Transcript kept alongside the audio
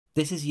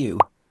This is you,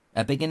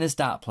 a beginner's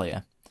dart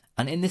player,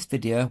 and in this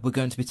video we're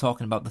going to be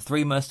talking about the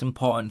 3 most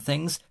important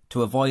things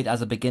to avoid as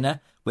a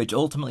beginner, which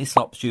ultimately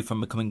stops you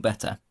from becoming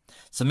better.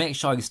 So make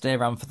sure you stay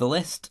around for the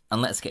list,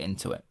 and let's get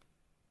into it.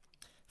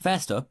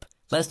 First up,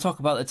 let's talk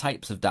about the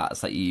types of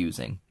darts that you're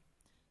using.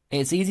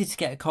 It's easy to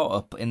get caught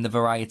up in the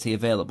variety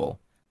available,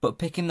 but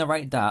picking the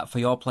right dart for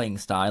your playing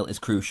style is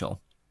crucial.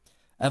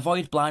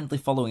 Avoid blindly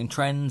following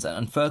trends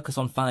and focus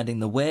on finding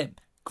the weight,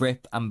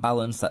 grip and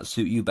balance that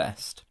suit you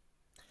best.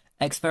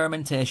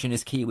 Experimentation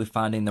is key with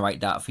finding the right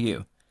dart for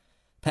you.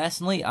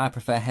 Personally, I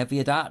prefer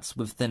heavier darts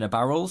with thinner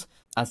barrels,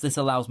 as this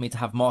allows me to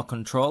have more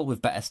control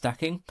with better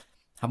stacking.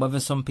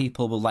 However, some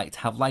people will like to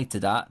have lighter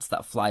darts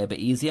that fly a bit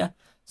easier,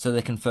 so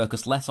they can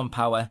focus less on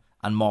power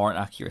and more on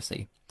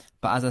accuracy.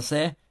 But as I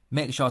say,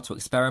 make sure to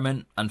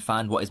experiment and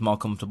find what is more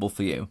comfortable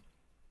for you.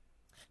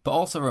 But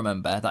also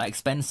remember that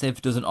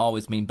expensive doesn't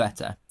always mean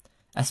better,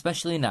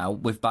 especially now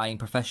with buying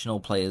professional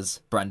players'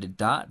 branded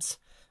darts.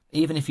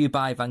 Even if you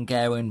buy Van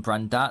Gogh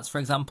brand darts, for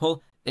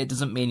example, it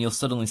doesn't mean you'll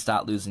suddenly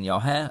start losing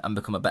your hair and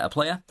become a better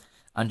player,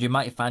 and you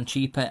might find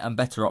cheaper and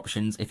better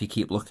options if you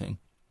keep looking.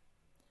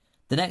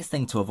 The next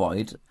thing to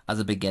avoid as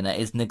a beginner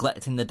is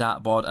neglecting the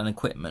dartboard and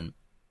equipment.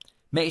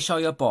 Make sure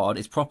your board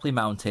is properly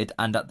mounted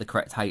and at the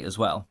correct height as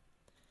well.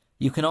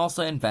 You can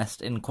also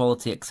invest in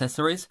quality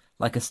accessories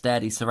like a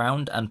sturdy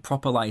surround and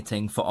proper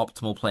lighting for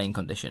optimal playing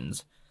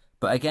conditions.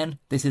 But again,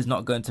 this is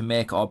not going to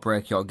make or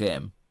break your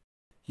game.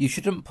 You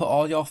shouldn't put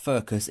all your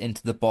focus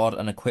into the board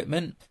and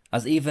equipment,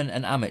 as even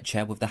an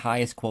amateur with the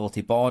highest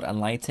quality board and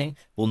lighting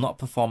will not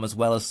perform as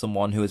well as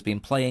someone who has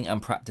been playing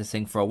and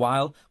practicing for a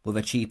while with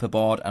a cheaper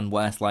board and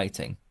worse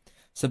lighting.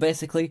 So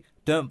basically,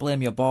 don't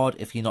blame your board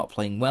if you're not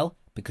playing well,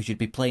 because you'd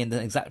be playing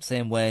the exact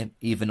same way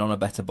even on a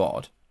better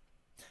board.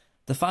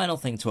 The final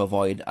thing to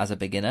avoid as a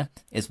beginner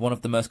is one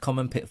of the most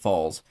common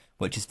pitfalls,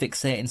 which is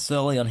fixating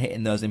solely on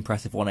hitting those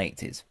impressive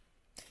 180s.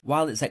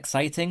 While it's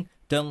exciting,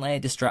 don't let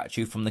it distract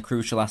you from the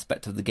crucial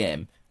aspect of the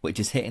game, which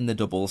is hitting the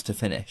doubles to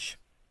finish.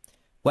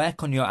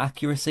 Work on your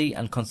accuracy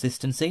and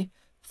consistency,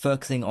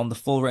 focusing on the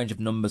full range of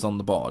numbers on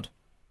the board.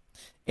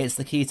 It's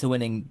the key to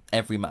winning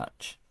every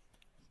match.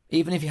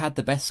 Even if you had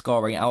the best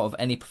scoring out of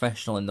any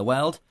professional in the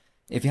world,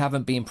 if you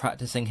haven't been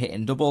practicing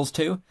hitting doubles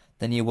too,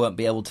 then you won't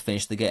be able to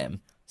finish the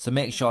game, so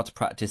make sure to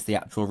practice the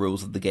actual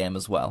rules of the game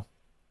as well.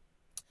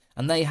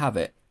 And there you have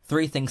it,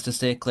 3 things to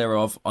stay clear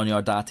of on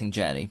your darting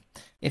journey.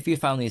 If you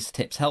found these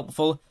tips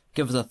helpful,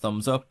 give us a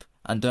thumbs up,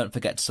 and don't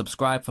forget to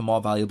subscribe for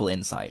more valuable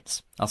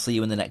insights. I'll see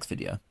you in the next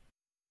video.